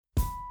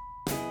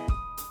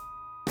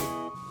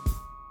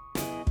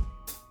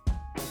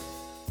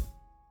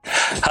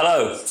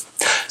Hello.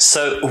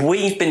 So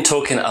we've been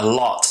talking a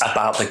lot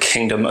about the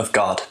kingdom of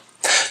God.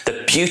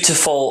 The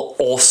beautiful,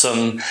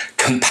 awesome,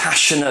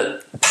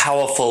 compassionate,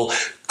 powerful,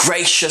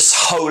 gracious,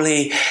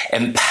 holy,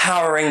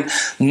 empowering,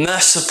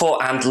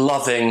 merciful and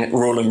loving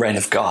rule and reign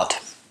of God.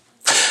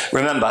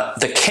 Remember,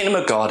 the kingdom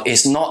of God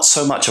is not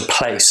so much a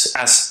place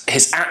as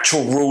his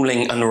actual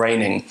ruling and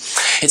reigning.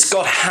 It's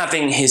God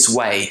having his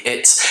way.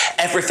 It's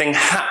everything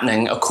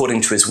happening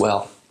according to his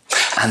will.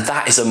 And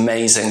that is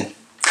amazing.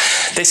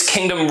 This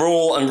kingdom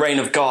rule and reign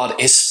of God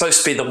is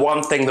supposed to be the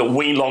one thing that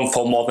we long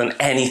for more than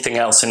anything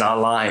else in our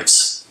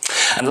lives.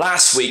 And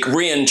last week,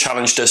 Rian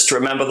challenged us to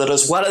remember that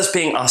as well as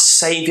being our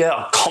saviour,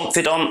 our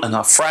confidant and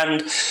our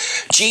friend,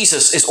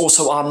 Jesus is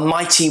also our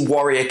mighty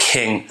warrior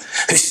king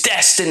who's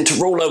destined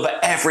to rule over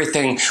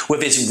everything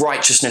with his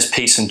righteousness,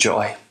 peace and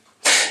joy.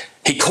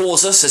 He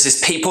calls us as his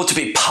people to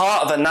be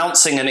part of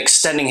announcing and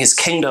extending his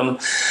kingdom,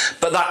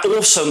 but that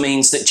also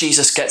means that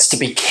Jesus gets to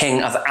be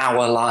king of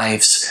our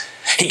lives.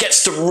 He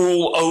gets to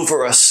rule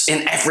over us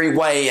in every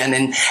way and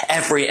in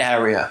every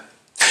area.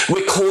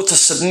 We're called to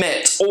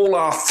submit all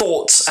our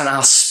thoughts and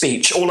our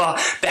speech, all our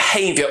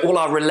behavior, all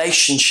our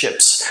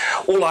relationships,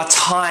 all our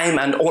time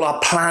and all our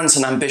plans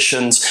and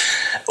ambitions.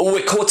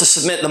 We're called to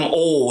submit them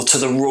all to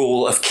the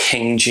rule of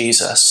King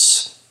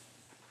Jesus.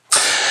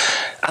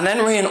 And then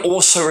Rian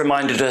also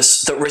reminded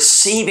us that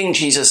receiving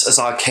Jesus as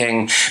our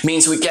King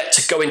means we get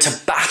to go into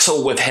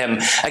battle with him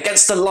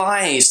against the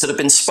lies that have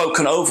been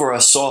spoken over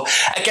us or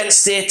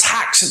against the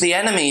attacks of the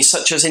enemy,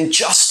 such as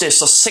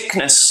injustice or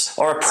sickness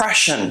or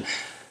oppression.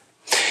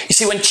 You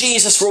see, when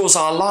Jesus rules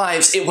our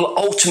lives, it will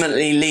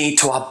ultimately lead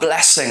to our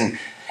blessing.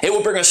 It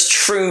will bring us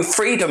true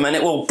freedom and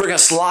it will bring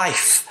us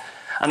life.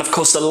 And of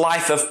course, the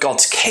life of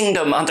God's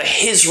kingdom under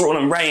his rule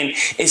and reign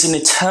is an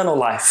eternal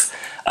life,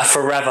 a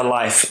forever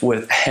life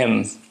with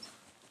him.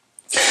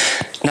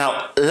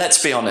 Now,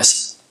 let's be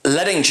honest.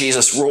 Letting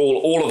Jesus rule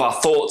all of our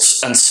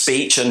thoughts and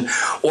speech and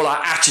all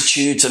our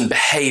attitudes and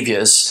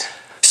behaviors,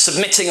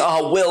 submitting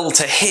our will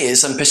to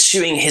his and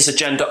pursuing his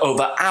agenda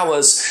over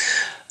ours,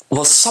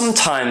 well,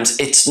 sometimes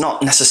it's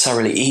not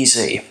necessarily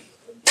easy.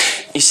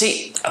 You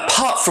see,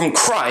 apart from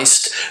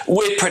Christ,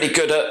 we're pretty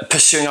good at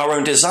pursuing our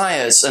own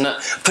desires and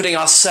at putting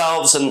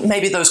ourselves and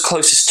maybe those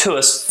closest to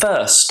us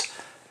first.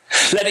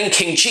 Letting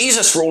King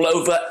Jesus rule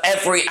over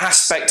every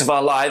aspect of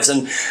our lives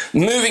and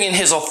moving in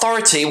his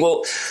authority,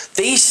 well,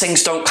 these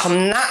things don't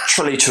come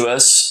naturally to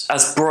us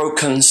as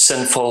broken,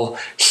 sinful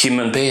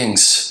human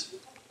beings.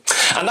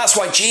 And that's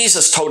why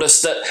Jesus told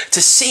us that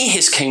to see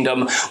his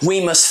kingdom,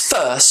 we must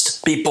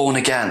first be born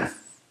again.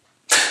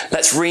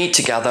 Let's read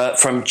together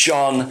from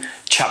John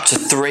chapter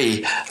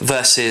 3,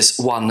 verses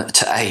 1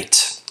 to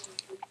 8.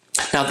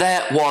 Now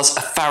there was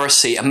a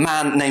Pharisee, a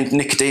man named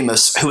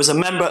Nicodemus, who was a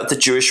member of the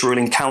Jewish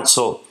ruling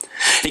council.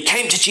 He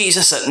came to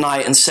Jesus at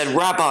night and said,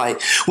 "Rabbi,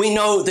 we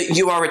know that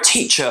you are a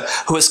teacher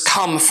who has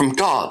come from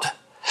God.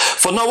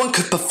 For no one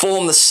could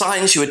perform the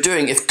signs you are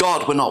doing if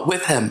God were not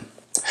with him."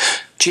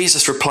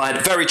 Jesus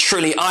replied, "Very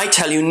truly, I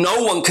tell you,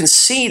 no one can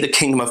see the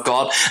kingdom of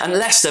God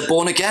unless they're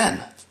born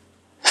again."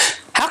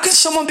 "How can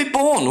someone be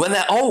born when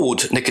they're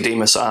old?"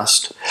 Nicodemus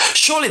asked.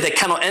 "Surely they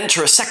cannot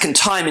enter a second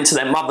time into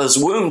their mother's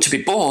womb to be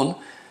born."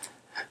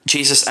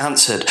 Jesus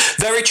answered,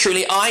 "Very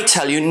truly, I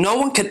tell you, no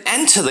one can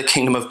enter the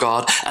kingdom of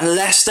God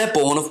unless they're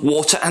born of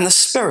water and the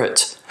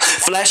Spirit.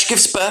 Flesh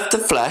gives birth to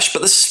flesh,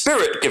 but the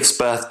Spirit gives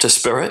birth to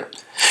spirit.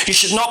 You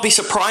should not be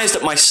surprised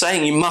at my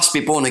saying you must be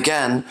born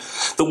again.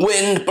 The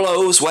wind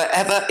blows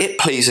wherever it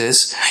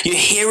pleases. You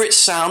hear its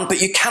sound,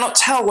 but you cannot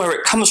tell where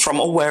it comes from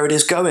or where it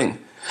is going.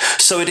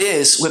 So it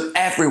is with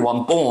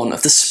everyone born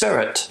of the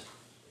Spirit."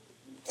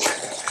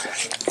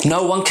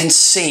 No one can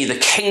see the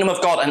kingdom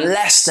of God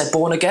unless they're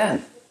born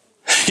again.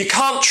 You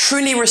can't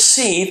truly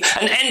receive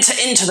and enter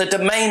into the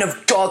domain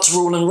of God's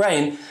rule and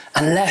reign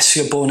unless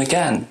you're born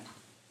again.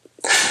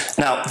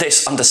 Now,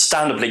 this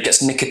understandably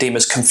gets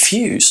Nicodemus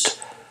confused.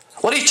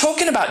 "What are you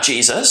talking about,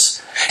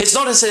 Jesus? It's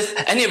not as if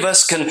any of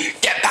us can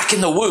get back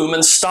in the womb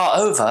and start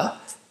over."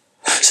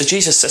 So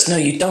Jesus says, "No,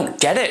 you don't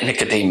get it,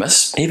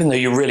 Nicodemus, even though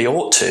you really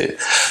ought to.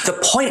 The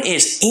point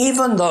is,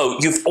 even though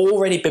you've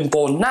already been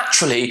born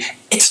naturally,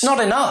 it's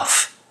not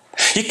enough.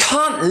 You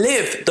can't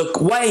live the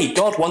way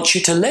God wants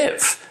you to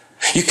live.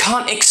 You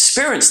can't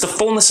experience the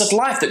fullness of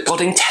life that God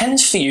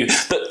intends for you,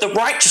 the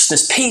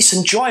righteousness, peace,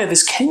 and joy of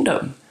his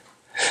kingdom.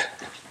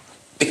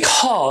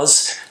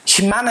 Because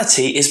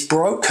humanity is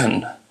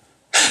broken.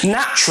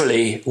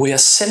 Naturally, we are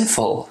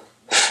sinful.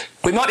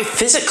 We might be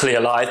physically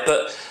alive,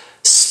 but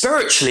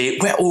spiritually,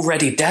 we're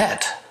already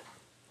dead.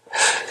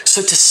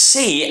 So to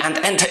see and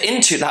enter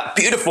into that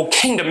beautiful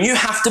kingdom, you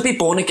have to be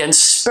born again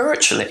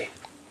spiritually.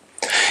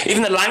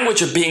 Even the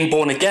language of being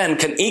born again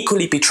can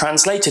equally be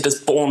translated as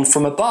born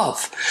from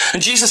above.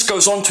 And Jesus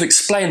goes on to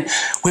explain,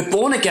 we're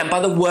born again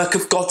by the work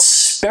of God's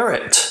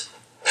Spirit.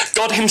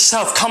 God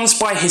himself comes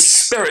by his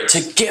Spirit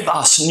to give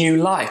us new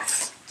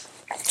life.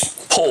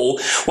 Paul,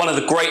 one of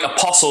the great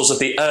apostles of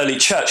the early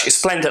church,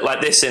 explained it like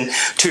this in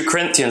 2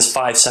 Corinthians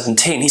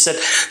 5:17. He said,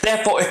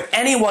 "Therefore, if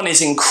anyone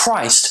is in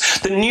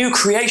Christ, the new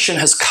creation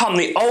has come,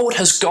 the old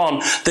has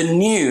gone, the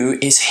new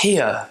is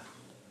here."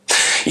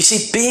 You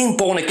see, being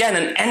born again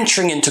and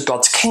entering into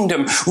God's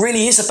kingdom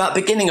really is about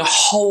beginning a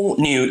whole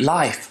new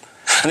life.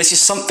 And this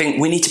is something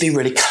we need to be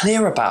really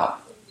clear about.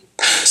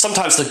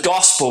 Sometimes the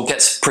gospel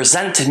gets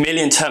presented merely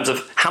in terms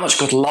of how much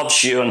God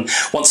loves you and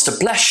wants to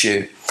bless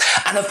you.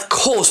 And of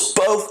course,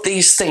 both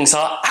these things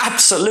are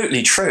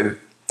absolutely true.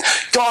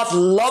 God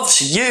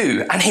loves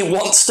you and he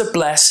wants to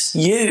bless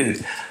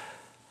you.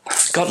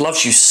 God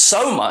loves you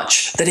so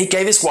much that he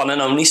gave his one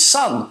and only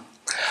son,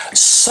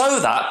 so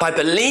that by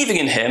believing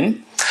in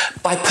him,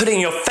 by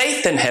putting your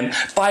faith in him,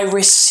 by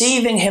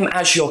receiving him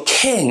as your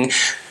king,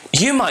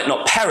 you might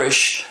not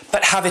perish,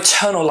 but have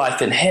eternal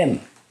life in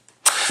him.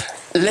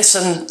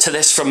 Listen to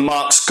this from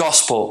Mark's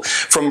gospel,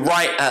 from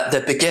right at the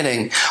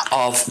beginning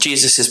of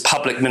Jesus'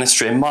 public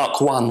ministry in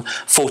Mark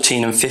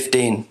 1:14 and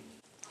 15.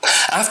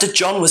 After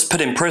John was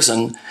put in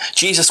prison,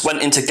 Jesus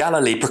went into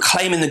Galilee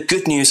proclaiming the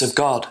good news of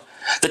God.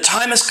 "The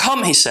time has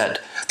come," he said.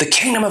 "The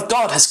kingdom of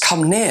God has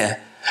come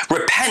near.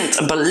 Repent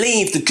and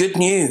believe the good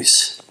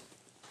news."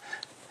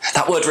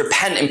 That word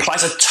repent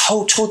implies a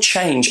total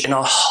change in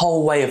our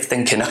whole way of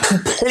thinking, a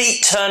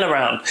complete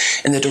turnaround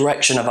in the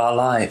direction of our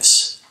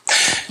lives.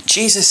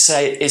 Jesus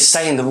is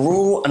saying the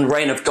rule and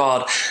reign of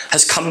God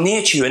has come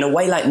near to you in a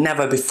way like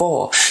never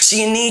before. So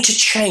you need to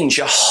change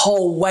your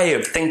whole way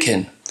of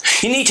thinking.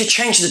 You need to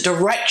change the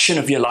direction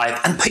of your life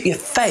and put your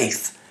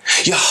faith,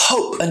 your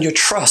hope and your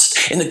trust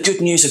in the good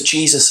news of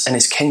Jesus and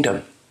his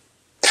kingdom.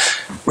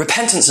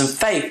 Repentance and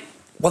faith,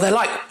 well, they're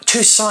like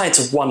two sides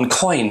of one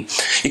coin.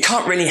 You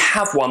can't really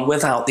have one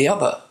without the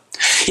other.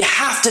 You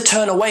have to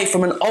turn away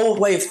from an old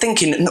way of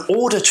thinking in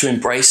order to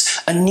embrace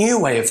a new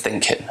way of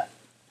thinking.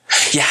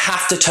 You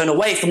have to turn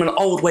away from an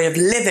old way of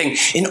living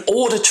in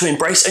order to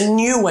embrace a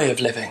new way of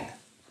living.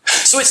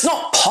 So it's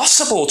not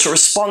possible to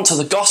respond to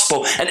the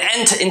gospel and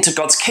enter into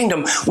God's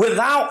kingdom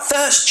without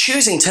first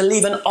choosing to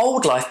leave an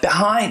old life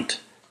behind.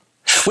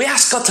 We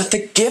ask God to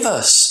forgive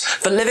us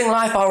for living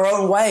life our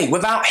own way,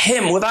 without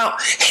him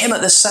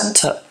at the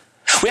center.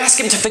 We ask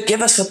him to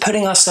forgive us for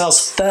putting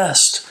ourselves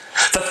first,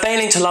 for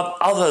failing to love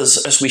others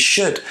as we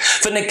should,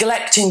 for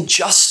neglecting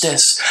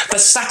justice, for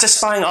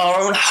satisfying our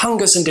own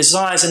hungers and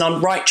desires in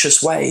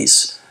unrighteous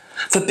ways,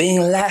 for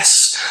being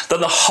less than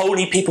the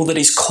holy people that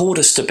he's called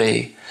us to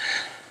be.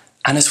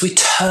 And as we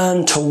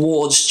turn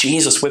towards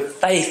Jesus with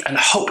faith and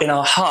hope in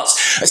our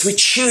hearts, as we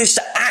choose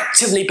to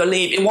actively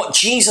believe in what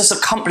Jesus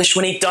accomplished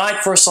when he died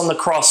for us on the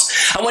cross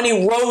and when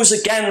he rose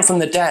again from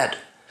the dead,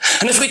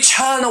 and as we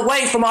turn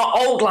away from our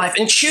old life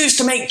and choose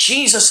to make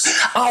Jesus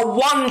our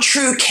one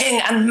true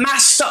King and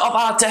master of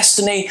our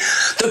destiny,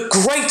 the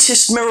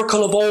greatest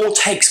miracle of all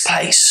takes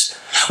place.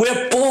 We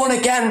are born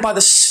again by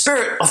the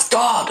Spirit of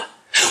God.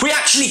 We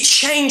actually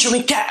change and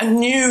we get a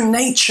new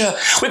nature.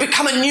 We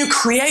become a new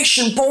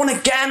creation, born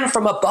again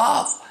from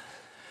above.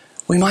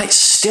 We might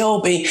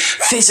still be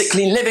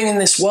physically living in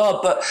this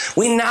world, but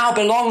we now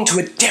belong to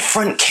a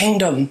different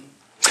kingdom.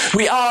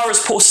 We are, as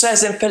Paul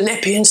says in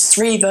Philippians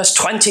 3 verse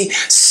 20,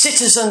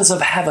 citizens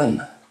of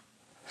heaven.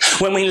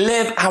 When we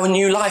live our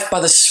new life by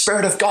the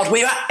Spirit of God,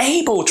 we are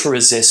able to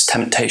resist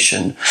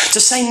temptation, to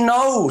say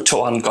no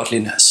to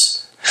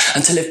ungodliness,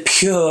 and to live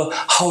pure,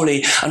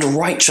 holy, and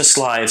righteous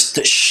lives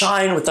that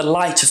shine with the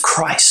light of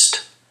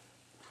Christ.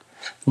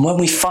 And when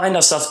we find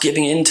ourselves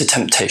giving in to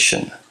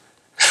temptation,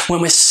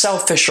 when we're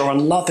selfish or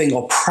unloving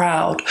or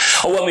proud,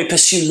 or when we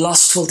pursue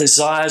lustful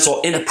desires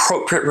or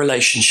inappropriate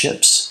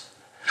relationships,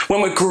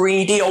 when we're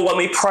greedy or when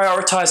we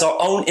prioritize our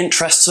own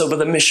interests over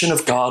the mission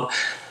of God,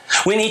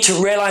 we need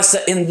to realize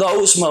that in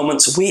those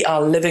moments we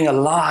are living a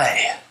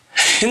lie.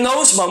 In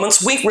those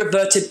moments we've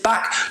reverted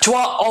back to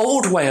our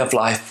old way of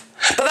life.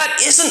 But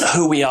that isn't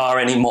who we are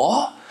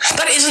anymore.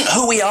 That isn't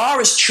who we are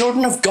as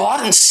children of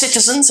God and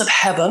citizens of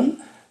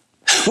heaven.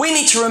 We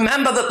need to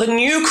remember that the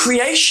new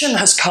creation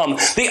has come.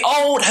 The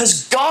old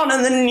has gone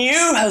and the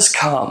new has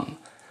come.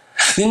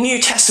 The New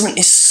Testament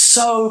is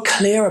so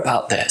clear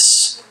about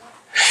this.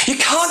 You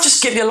can't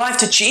just give your life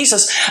to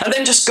Jesus and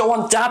then just go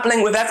on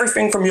dabbling with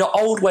everything from your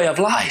old way of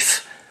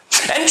life.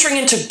 Entering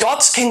into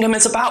God's kingdom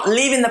is about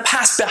leaving the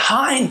past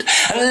behind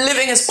and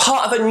living as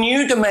part of a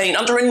new domain,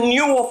 under a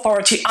new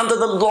authority, under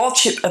the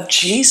lordship of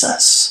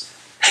Jesus.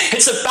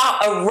 It's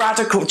about a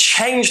radical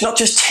change, not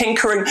just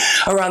tinkering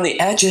around the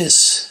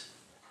edges.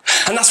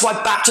 And that's why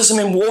baptism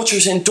in water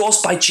is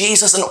endorsed by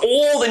Jesus and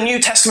all the New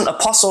Testament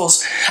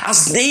apostles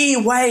as the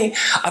way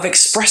of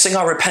expressing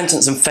our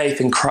repentance and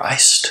faith in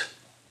Christ.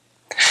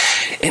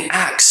 In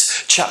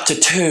Acts chapter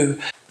 2,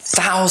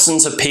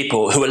 thousands of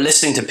people who were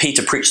listening to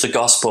Peter preach the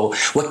gospel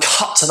were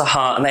cut to the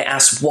heart and they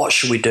asked, "What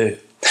should we do?"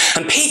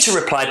 And Peter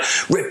replied,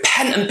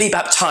 "Repent and be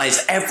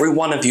baptized, every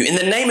one of you, in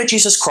the name of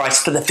Jesus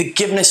Christ for the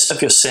forgiveness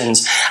of your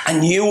sins,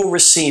 and you will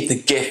receive the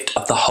gift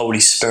of the Holy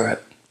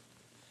Spirit."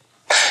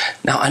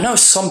 Now, I know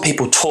some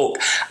people talk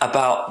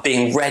about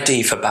being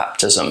ready for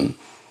baptism.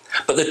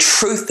 But the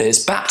truth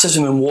is,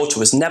 baptism in water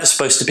was never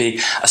supposed to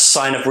be a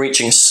sign of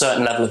reaching a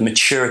certain level of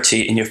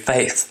maturity in your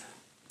faith.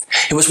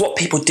 It was what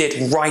people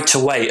did right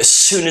away as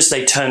soon as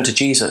they turned to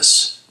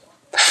Jesus.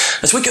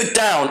 As we go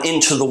down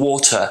into the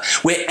water,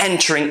 we're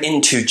entering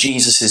into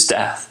Jesus'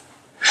 death.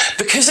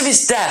 Because of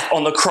his death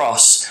on the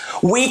cross,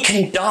 we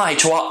can die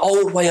to our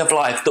old way of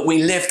life that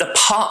we lived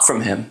apart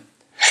from him.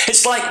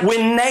 It's like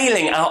we're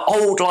nailing our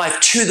old life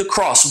to the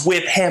cross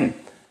with him.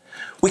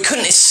 We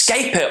couldn't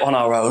escape it on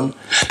our own,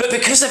 but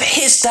because of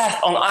his death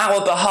on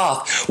our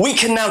behalf, we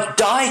can now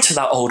die to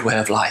that old way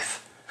of life.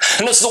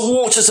 And as the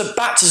waters of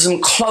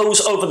baptism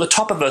close over the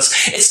top of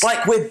us, it's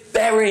like we're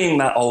burying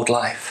that old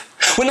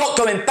life. We're not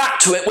going back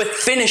to it, we're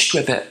finished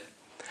with it.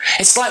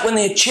 It's like when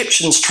the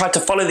Egyptians tried to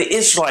follow the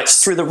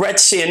Israelites through the Red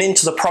Sea and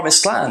into the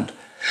Promised Land.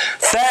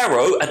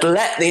 Pharaoh had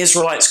let the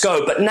Israelites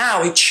go, but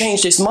now he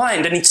changed his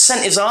mind and he'd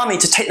sent his army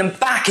to take them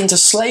back into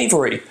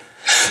slavery.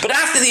 But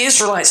after the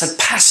Israelites had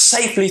passed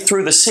safely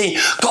through the sea,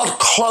 God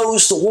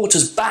closed the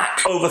waters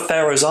back over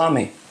Pharaoh's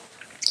army.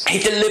 He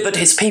delivered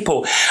his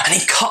people and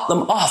he cut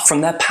them off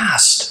from their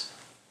past.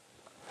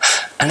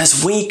 And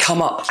as we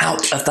come up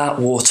out of that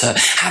water,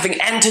 having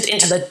entered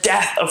into the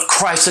death of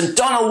Christ and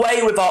done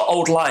away with our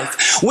old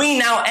life, we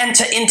now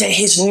enter into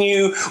his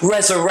new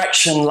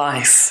resurrection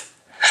life.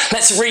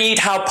 Let's read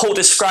how Paul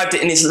described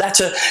it in his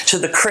letter to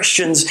the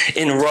Christians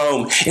in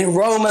Rome. In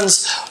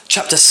Romans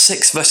chapter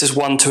 6, verses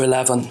 1 to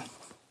 11.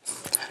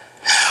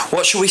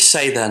 What shall we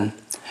say then?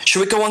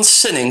 Shall we go on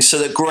sinning so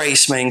that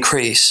grace may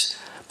increase?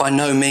 By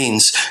no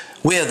means.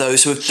 We are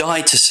those who have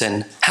died to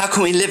sin. How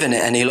can we live in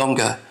it any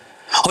longer?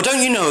 Or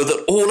don't you know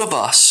that all of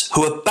us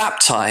who were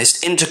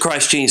baptized into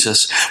Christ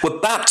Jesus were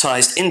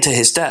baptized into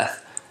his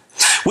death?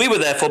 We were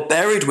therefore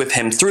buried with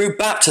him through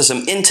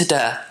baptism into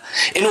death,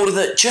 in order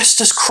that just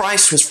as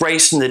Christ was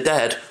raised from the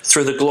dead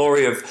through the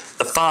glory of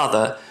the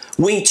Father,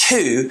 we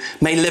too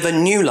may live a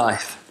new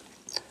life.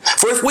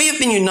 For if we have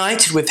been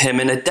united with him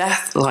in a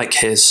death like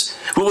his,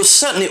 we will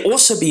certainly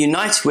also be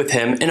united with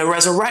him in a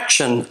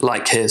resurrection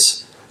like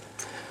his.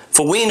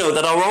 For we know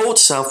that our old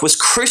self was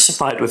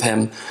crucified with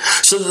him,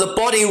 so that the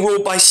body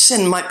ruled by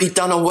sin might be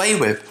done away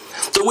with,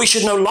 that we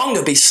should no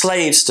longer be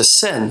slaves to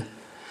sin.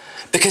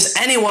 Because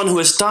anyone who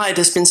has died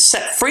has been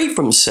set free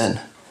from sin.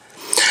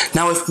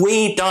 Now if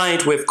we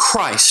died with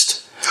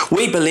Christ,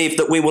 we believe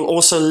that we will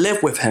also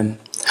live with him.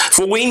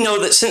 For we know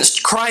that since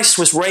Christ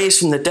was raised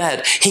from the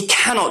dead, he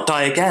cannot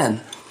die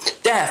again.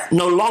 Death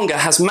no longer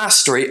has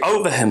mastery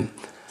over him.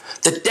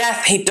 The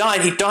death he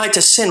died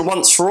to sin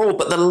once for all,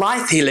 but the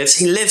life he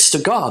lives to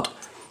God.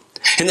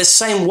 In the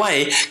same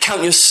way,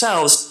 count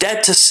yourselves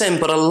dead to sin,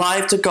 but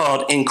alive to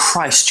God in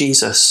Christ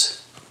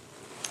Jesus.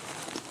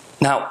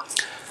 Now,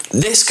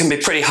 this can be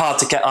pretty hard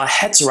to get our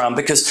heads around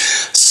because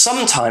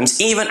sometimes,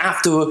 even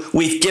after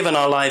we've given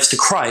our lives to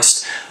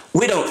Christ,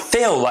 we don't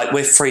feel like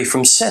we're free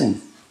from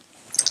sin.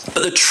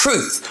 But the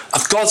truth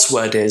of God's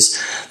word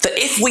is that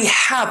if we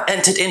have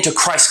entered into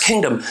Christ's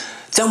kingdom,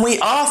 then we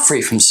are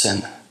free from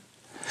sin.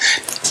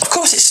 Of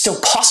course, it's still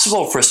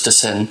possible for us to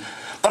sin,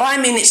 but I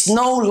mean it's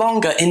no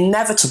longer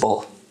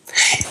inevitable.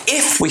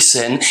 If we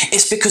sin,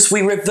 it's because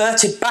we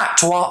reverted back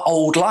to our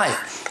old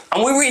life.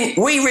 And we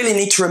really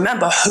need to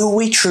remember who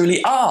we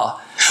truly are.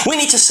 We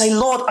need to say,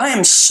 Lord, I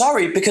am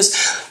sorry because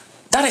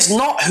that is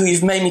not who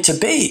you've made me to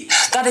be.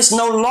 That is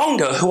no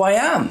longer who I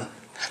am.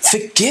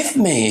 Forgive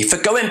me for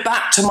going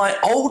back to my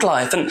old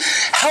life and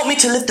help me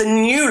to live the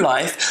new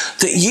life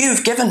that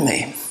you've given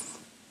me.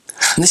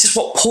 And this is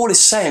what Paul is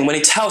saying when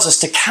he tells us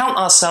to count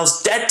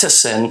ourselves dead to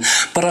sin,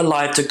 but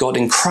alive to God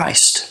in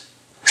Christ.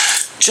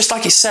 Just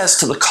like he says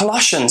to the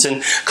Colossians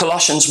in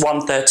Colossians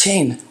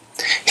 1:13.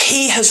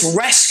 He has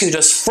rescued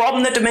us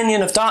from the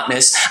dominion of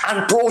darkness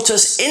and brought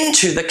us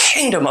into the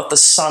kingdom of the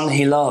Son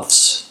he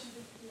loves.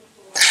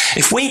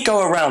 If we go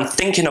around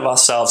thinking of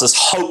ourselves as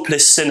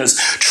hopeless sinners,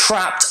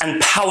 trapped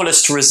and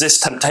powerless to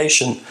resist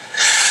temptation,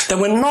 then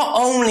we're not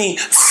only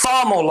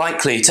far more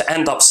likely to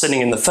end up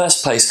sinning in the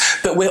first place,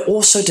 but we're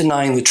also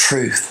denying the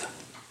truth.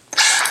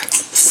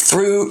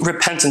 Through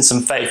repentance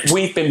and faith,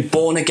 we've been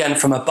born again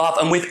from above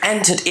and we've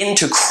entered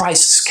into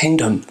Christ's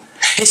kingdom.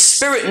 His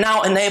Spirit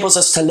now enables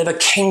us to live a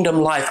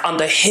kingdom life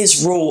under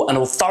his rule and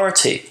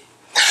authority.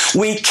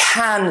 We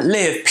can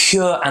live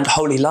pure and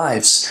holy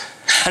lives.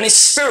 And his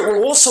Spirit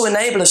will also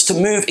enable us to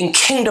move in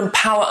kingdom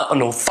power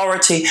and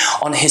authority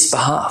on his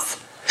behalf.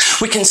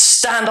 We can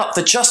stand up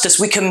for justice.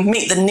 We can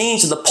meet the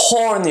needs of the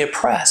poor and the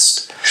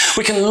oppressed.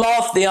 We can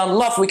love the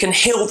unloved. We can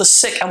heal the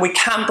sick. And we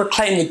can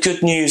proclaim the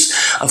good news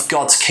of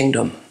God's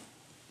kingdom.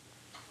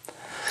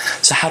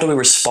 So how do we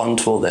respond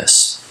to all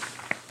this?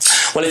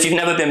 Well, if you've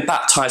never been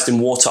baptized in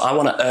water, I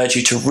want to urge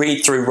you to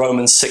read through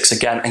Romans 6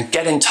 again and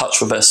get in touch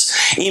with us.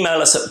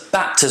 Email us at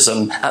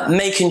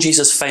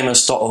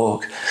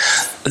baptism@makingjesusfamous.org.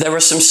 There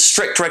are some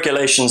strict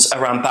regulations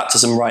around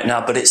baptism right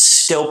now, but it's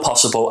still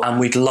possible,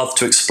 and we'd love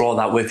to explore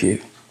that with you.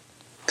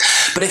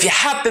 But if you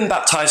have been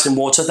baptized in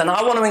water, then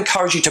I want to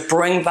encourage you to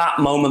bring that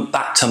moment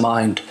back to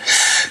mind.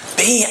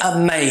 Be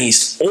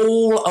amazed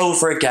all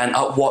over again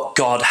at what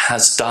God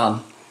has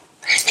done.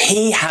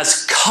 He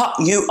has cut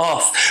you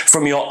off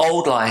from your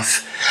old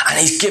life and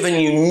he's given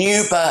you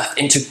new birth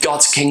into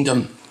God's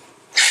kingdom.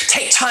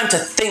 Take time to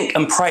think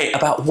and pray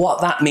about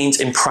what that means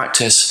in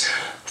practice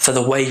for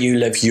the way you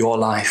live your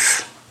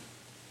life.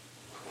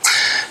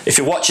 If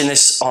you're watching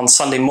this on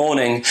Sunday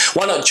morning,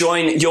 why not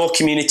join your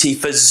community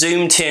for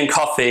Zoom tea and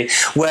coffee,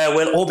 where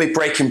we'll all be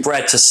breaking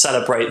bread to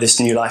celebrate this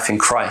new life in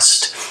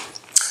Christ.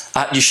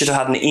 You should have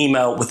had an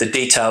email with the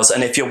details,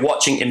 and if you're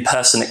watching in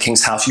person at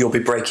King's House, you'll be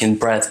breaking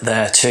bread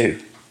there too.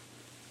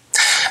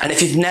 And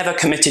if you've never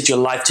committed your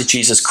life to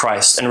Jesus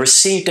Christ and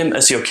received him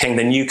as your King,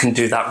 then you can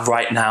do that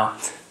right now.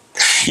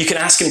 You can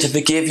ask him to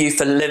forgive you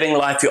for living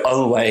life your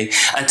own way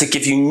and to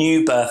give you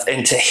new birth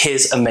into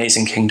his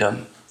amazing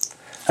kingdom.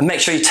 And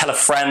make sure you tell a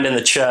friend in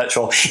the church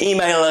or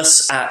email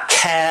us at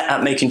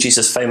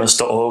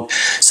care@makingjesusfamous.org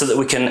so that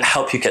we can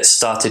help you get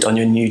started on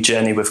your new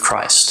journey with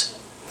Christ.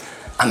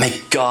 And may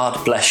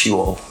God bless you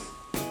all.